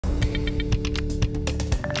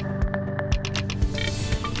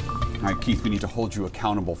All right, Keith, we need to hold you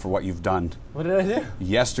accountable for what you've done. What did I do?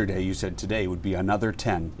 Yesterday, you said today would be another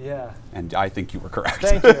 10. Yeah. And I think you were correct.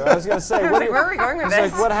 Thank you. I was going to say, where are we going with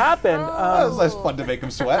this? Like, what happened? That's fun to make him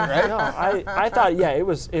sweat, right? No, I thought, yeah, it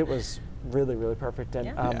was really, really perfect.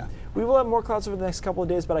 And we will have more clouds over the next couple of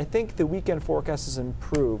days, but I think the weekend forecast has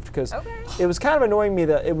improved because it was kind of annoying me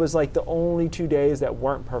that it was like the only 2 days that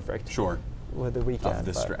weren't perfect. Sure. With the weekend. Of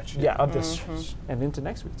this stretch. Yeah, of this stretch. And into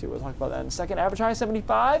next week, too. We'll talk about that in a second. Average high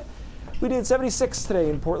 75. We did 76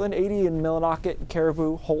 today in Portland, 80 in Millinocket,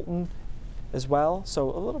 Caribou, Holton as well.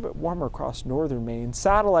 So a little bit warmer across northern Maine.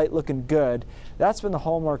 Satellite looking good. That's been the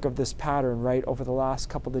hallmark of this pattern, right, over the last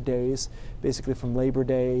couple of days. Basically from Labor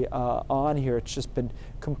Day on here, it's just been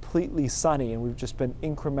completely sunny, and we've just been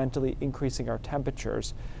incrementally increasing our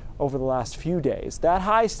temperatures over the last few days. That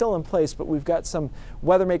high is still in place, but we've got some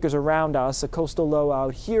weather makers around us, a coastal low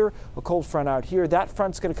out here, a cold front out here. That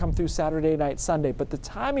front's going to come through Saturday night, Sunday, but the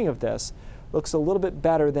timing of this looks a little bit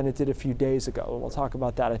better than it did a few days ago. And we'll talk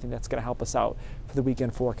about that. I think that's going to help us out for the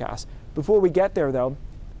weekend forecast. Before we get there, though,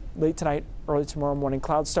 late tonight, early tomorrow morning,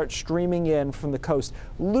 clouds start streaming in from the coast,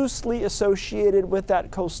 loosely associated with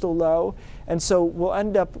that coastal low. And so we'll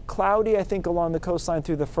end up cloudy, I think, along the coastline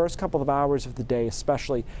through the first couple of hours of the day,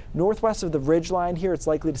 especially. Northwest of the ridgeline here, it's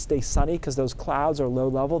likely to stay sunny because those clouds are low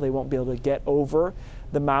level. They won't be able to get over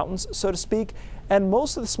the mountains, so to speak. And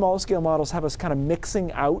most of the small scale models have us kind of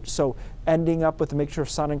mixing out, so ending up with a mixture of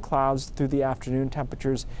sun and clouds through the afternoon,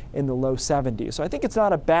 temperatures in the low 70s. So I think it's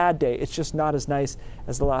not a bad day. It's just not as nice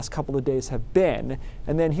as the last couple of days have been.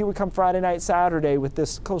 And then here we come Friday night, Saturday with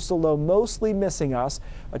this coastal low mostly missing us.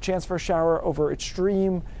 A chance for a shower over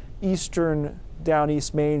extreme eastern down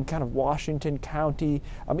East Maine, kind of Washington County.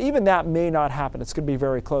 Even that may not happen. It's going to be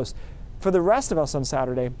very close. For the rest of us on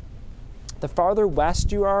Saturday, the farther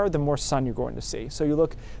west you are, the more sun you're going to see. So you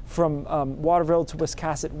look from Waterville to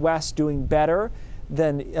Wiscasset west doing better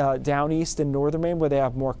than down east in northern Maine where they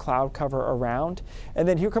have more cloud cover around. And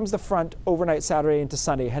then here comes the front overnight Saturday into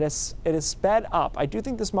Sunday. It has sped up. I do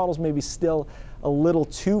think this model's maybe still a little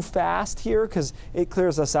too fast here because it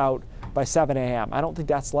clears us out by 7 a.m. I don't think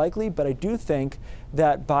that's likely, but I do think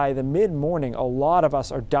that by the mid-morning, a lot of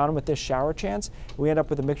us are done with this shower chance. We end up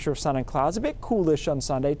with a mixture of sun and clouds, a bit coolish on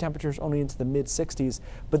Sunday, temperatures only into the mid-60s,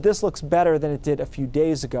 but this looks better than it did a few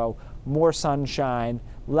days ago. More sunshine,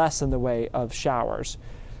 less in the way of showers.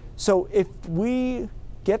 So if we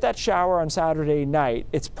get that shower on Saturday night,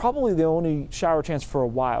 it's probably the only shower chance for a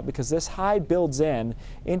while because this high builds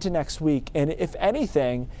into next week, and if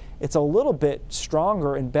anything, it's a little bit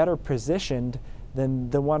stronger and better positioned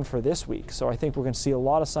than the one for this week. So I think we're going to see a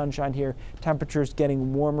lot of sunshine here, temperatures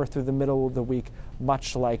getting warmer through the middle of the week,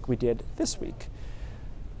 much like we did this week.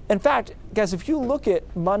 In fact, guys, if you look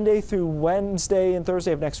at Monday through Wednesday and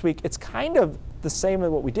Thursday of next week, it's kind of the same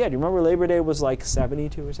as what we did. You remember Labor Day was like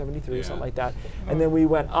 72 or 73, something like that. And then we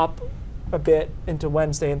went up a bit into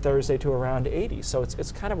Wednesday and Thursday to around 80. So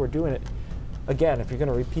it's kind of, we're doing it again. If you're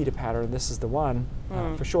going to repeat a pattern, this is the one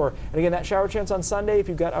for sure. And again, that shower chance on Sunday, if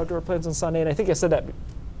you've got outdoor plans on Sunday, and I think I said that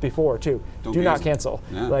before too, do not cancel.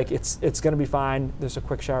 Yeah. Like it's going to be fine. There's a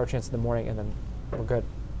quick shower chance in the morning and then we're good.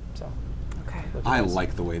 So. I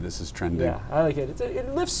like the way this is trending. Yeah, I like it.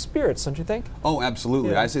 It lifts spirits, don't you think? Oh,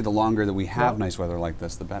 absolutely. Yeah. I say the longer that we have nice weather like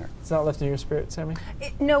this, the better. It's not lifting your spirits, Sammy?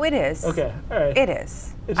 No, it is. Okay, all right. It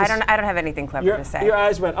is. I don't have anything clever to say. Your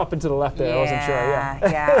eyes went up and to the left there. I wasn't sure. Yeah.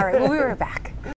 Yeah. All right. Well, we were back.